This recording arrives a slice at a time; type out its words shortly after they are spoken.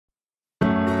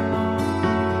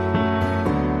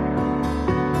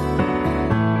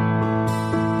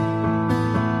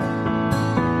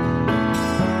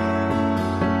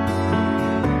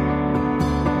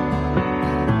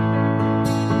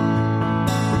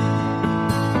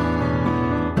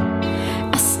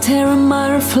Staring my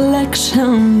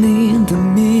reflection in the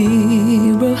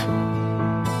mirror.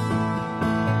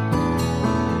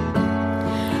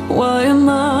 Why am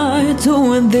I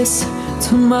doing this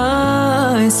to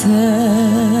myself?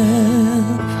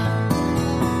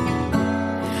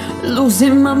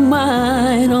 Losing my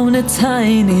mind on a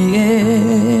tiny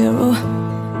arrow.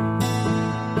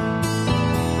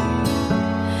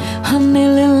 I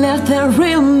nearly left the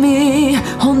real me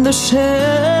on the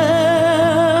shelf.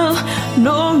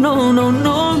 No, no, no,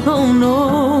 no, no,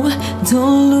 no.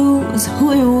 Don't lose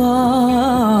who you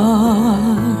are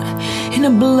in a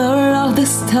blur of the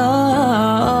stars.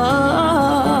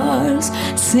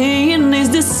 Seeing is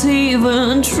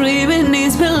deceiving, dreaming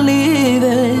is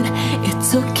believing.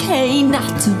 It's okay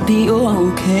not to be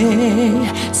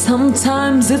okay.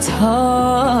 Sometimes it's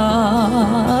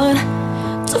hard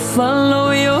to follow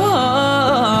your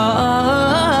heart.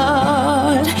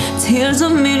 Tears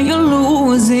don't mean you're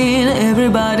losing,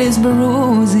 everybody's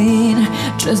bruising.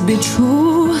 Just be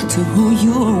true to who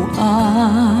you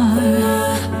are.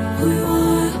 Who you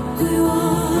are, who you are.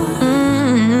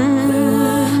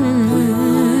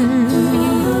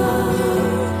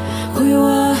 Who you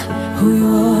are, who you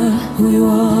are, who you are.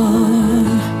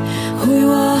 Who you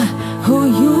are, who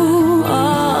you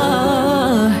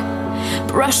are.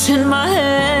 Brushing my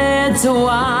head so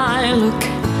I look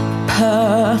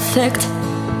perfect.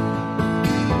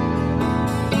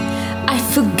 I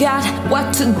forgot what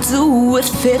to do would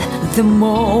fit the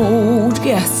mold,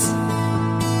 yes.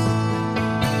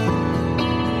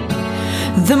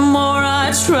 The more I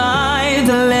try,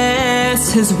 the less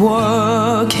it's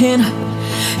working.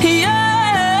 Yes,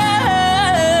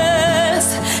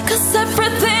 'cause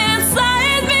everything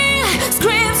inside me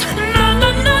screams no, no,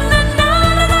 no, no, no,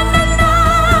 no, no, no,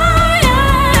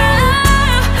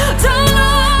 yeah. Don't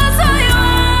lose who you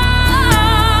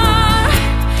are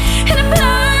in a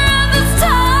blur of the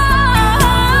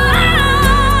stars.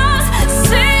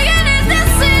 Seeing is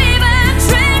deceiving,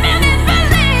 dreaming is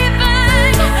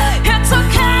believing. It's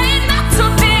okay not to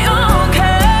be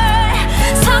okay.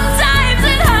 Sometimes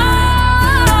it's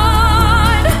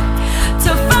hard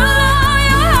to follow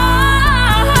your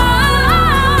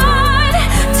heart.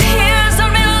 Tears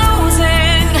are me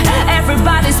losing,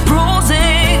 everybody's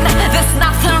bruising. There's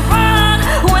nothing wrong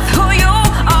with who you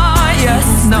are. Yes,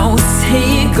 no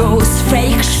egos,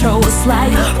 fake shows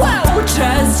like whoa,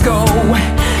 just go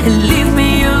and leave.